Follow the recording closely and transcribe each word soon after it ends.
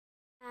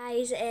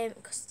Guys,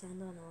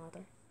 stand on a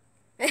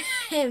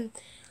ladder.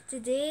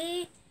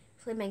 Today,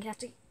 play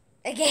Minecraft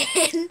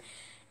again.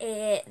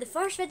 The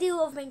first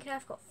video of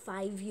Minecraft got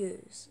 5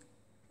 views.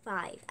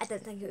 5. I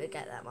didn't think it would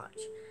get that much.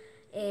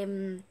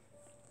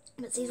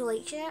 But 0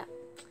 likes yet.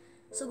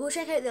 So go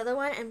check out the other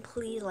one and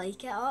please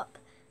like it up.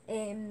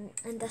 And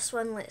this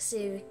one, let's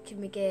see,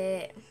 can we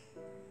get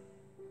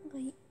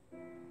like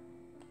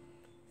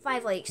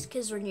 5 likes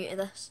because we're new to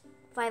this.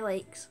 5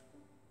 likes,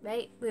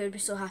 right? We would be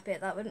so happy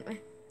at that, wouldn't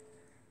we?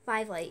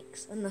 5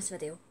 likes on this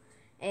video.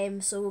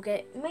 So we'll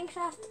get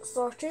Minecraft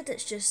sorted.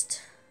 It's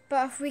just.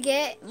 But if we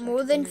get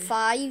more than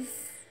 5,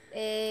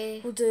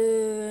 we'll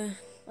do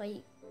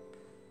like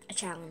a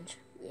challenge.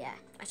 Yeah,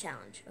 a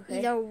challenge. Okay.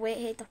 Either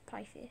Whitehead or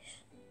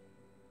Pieface.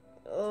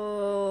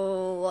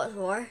 Oh, what's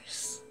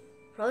worse?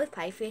 Probably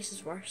Pieface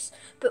is worse.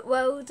 But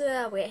we'll do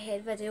a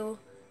Whitehead video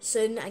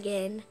soon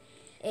again.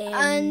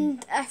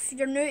 And if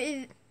you're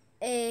new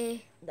to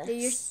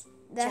this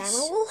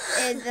channel,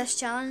 this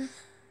channel,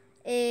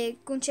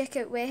 go and check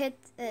out Whitehead.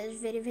 It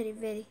is very, very,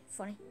 very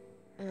funny.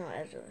 I know,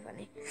 it is really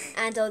funny.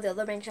 And all the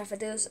other Minecraft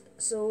videos.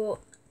 So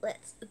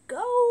let's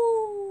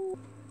go.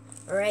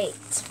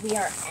 Right, we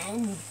are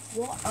in.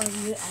 What are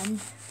you in?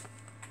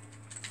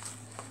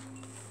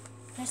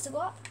 Press to go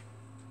up.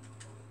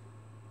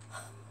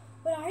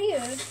 Where are you?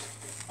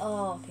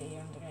 Oh, okay,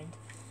 you're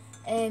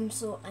underground.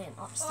 So I am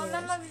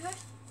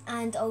upstairs.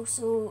 And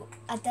also,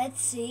 I did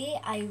say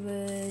I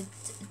would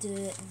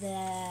do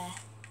the.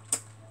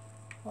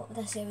 What would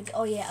I say?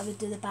 Oh yeah, I would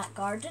do the back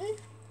garden.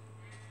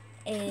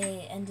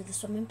 And do the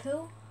swimming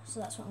pool. So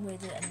that's what I'm going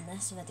to do in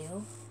this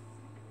video.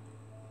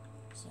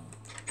 So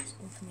let's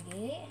open the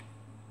gate.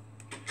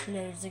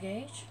 Close the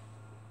gate.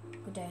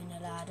 Go down the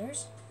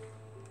ladders.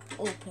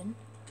 Open.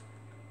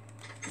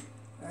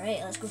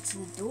 Alright, let's go to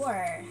the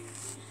door.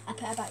 I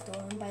put a back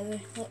door on, by the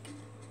way. Look.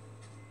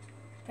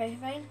 Pretty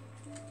fine.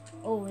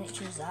 Oh, we need to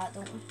choose that,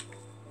 don't we?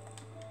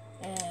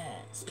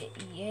 Let's get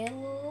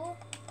yellow.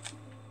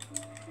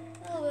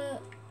 Oh,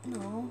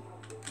 no.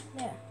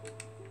 There.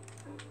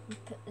 We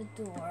put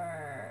the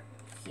door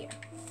here.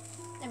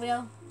 There we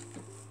go.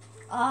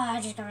 Oh,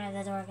 I just got rid of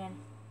the door again.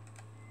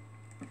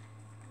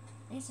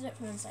 I need to do it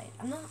from inside.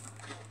 I'm not.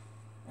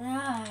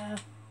 Ah.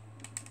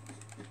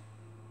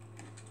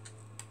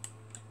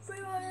 Free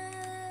running!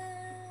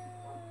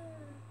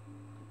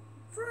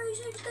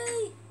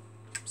 360!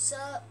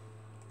 Sup?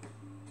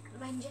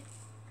 Remind you?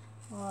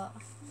 What?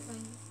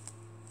 Remind you.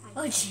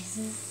 Oh,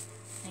 Jesus.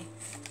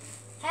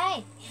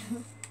 Hey!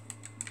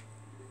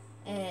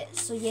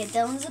 So yeah,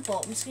 Dylan's the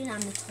bottom screen,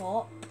 I'm the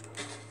top.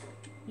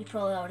 You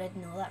probably already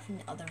know that from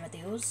the other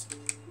videos.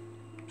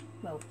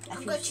 Well, if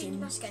I'm going to change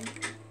my skin.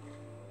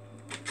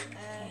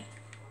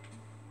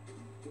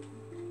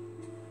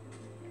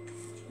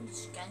 Change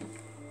skin.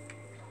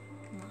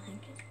 Not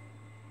thinking.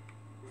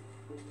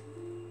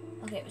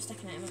 Okay, we're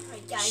sticking out of it.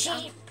 Right, guys,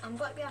 I'm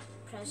going to be a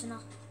prisoner.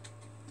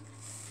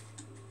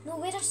 No,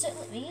 wear a suit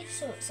like me,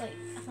 so it's like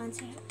a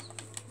fancy house.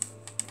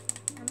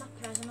 I'm a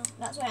prisoner.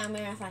 That's why I'm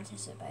wearing a fancy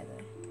suit, by the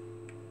way.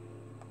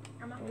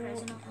 I'm a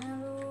prisoner.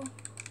 Hello.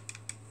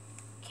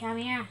 Come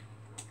here.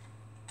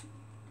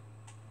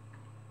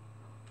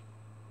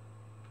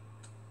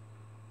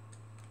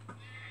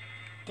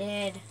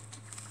 Dead.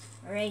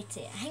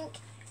 Righty. I think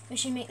we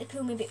should make the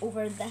pool maybe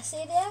over this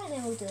area, and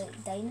then we'll do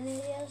like dining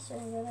areas or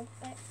the other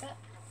bit.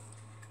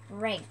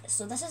 Right,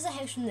 so this is the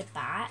house from the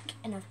back,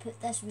 and I've put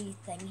this wee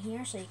thing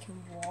here so you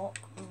can walk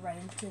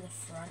around to the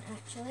front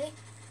actually.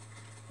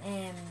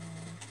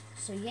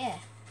 So yeah.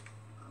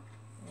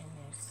 And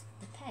there's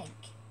the pig.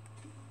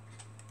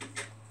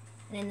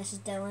 And then this is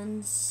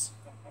Dylan's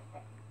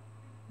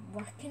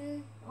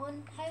working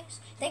on house.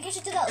 I think I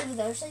should do that over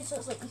the other side so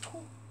it's like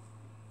equal.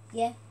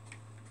 Yeah.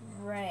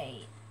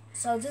 Right.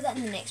 So I'll do that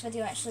in the next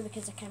video actually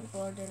because I can't be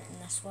bothered doing it in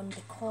this one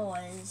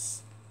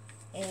because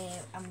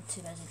I'm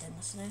too busy doing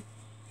this now.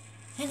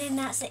 And then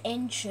that's the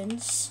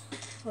entrance,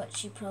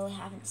 which you probably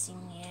haven't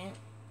seen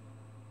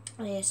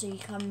yet. So you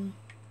come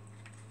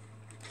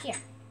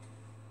here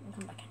and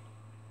come back in.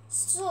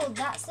 So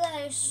that's the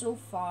house so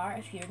far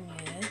if you're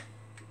new.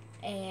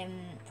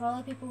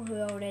 Probably people who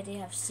already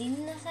have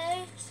seen this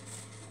house.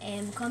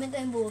 Comment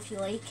down below if you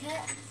like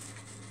it.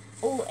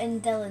 Oh,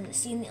 and Dylan,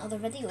 seen the other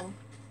video?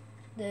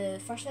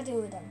 The first video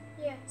we done?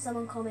 Yeah.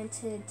 Someone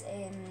commented,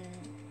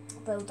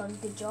 well done,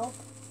 good job.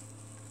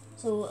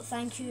 So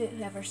thank you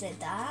whoever said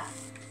that.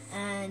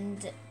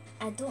 And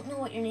I don't know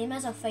what your name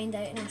is, I'll find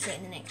out and I'll say it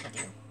in the next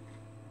video.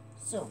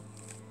 So,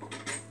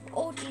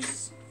 oh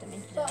jeez, didn't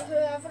mean to do But that.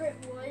 whoever it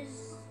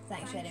was,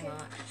 Thanks very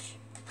much.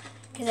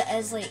 Because it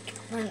is like,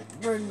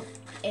 we're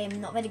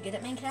not very good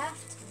at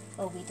Minecraft.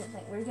 Well, we don't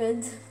think we're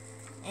good.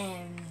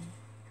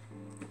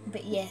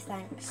 But yeah,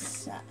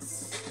 thanks.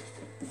 That's.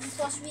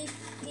 Plus we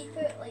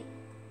put like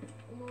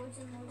loads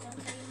and loads of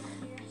time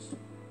into this.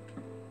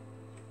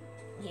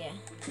 Yeah.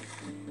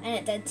 And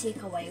it did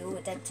take a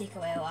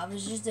while. I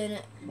was just doing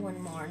it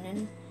one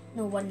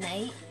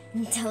night.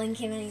 And Dylan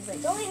came in and he's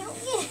like, "Don't I help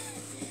you?"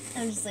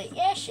 I'm just like,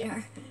 "Yeah,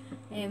 sure."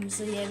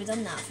 So yeah, we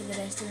done that for the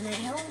rest of the night.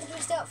 How long did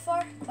we stay up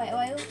for? Quite a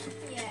while.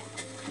 Yeah.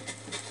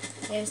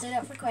 Yeah, we stayed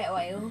up for quite a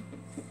while.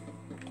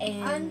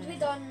 And we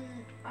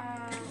done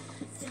a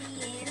 3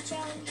 AM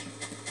challenge.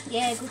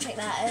 Yeah, go check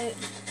that out.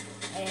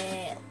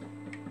 Yeah.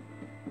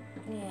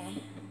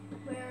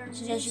 Where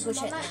Suggest you go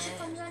check that actually out.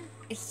 comes in.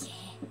 Yeah.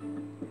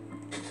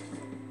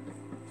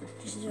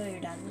 Just enjoy your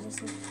dad was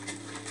asleep.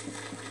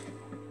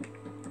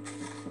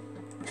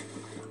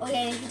 Oh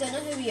yeah, if you don't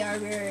know who we are,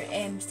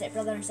 we're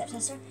stepbrother and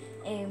stepsister.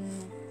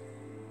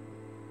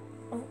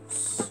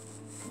 Oops.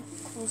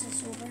 Close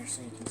this over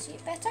so you can see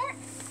it better.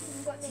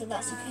 So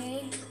that's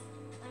okay.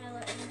 And a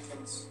little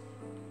entrance.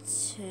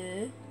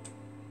 To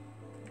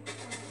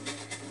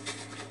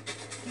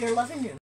your living room.